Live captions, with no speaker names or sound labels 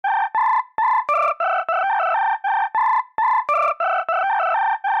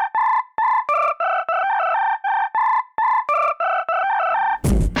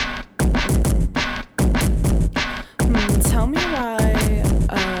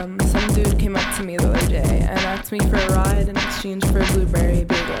asked me for a ride in exchange for a blueberry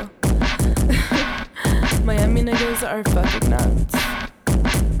bagel. Miami niggas are fucking nuts.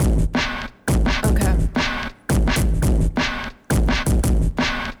 Okay.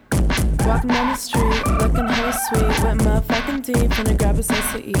 Walking down the street, looking hella sweet, went motherfucking deep, finna grab a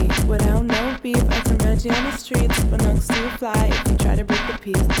slice to eat. Without no beef, I some Reggie on the streets, but nugs to fly if you try to break the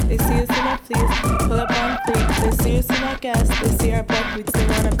peace. They see us in our fleece, pull up on freaks. They see us in our guests, they see our buckwheats. They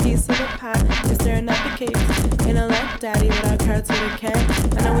want a piece of the pie, they staring at the cakes. Ain't a left daddy without carrots with a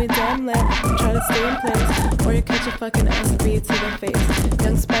can. I know we damn lit, try to stay in place, or you catch a fucking SB to the face.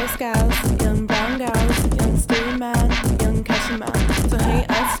 Young Spice Gals, young brown gals, young stay mad, young cash 'em out. So hate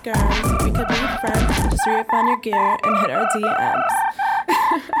us girls, we could be friends. Just re-up on your gear and hit our DMs.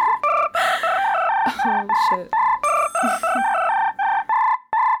 Oh shit.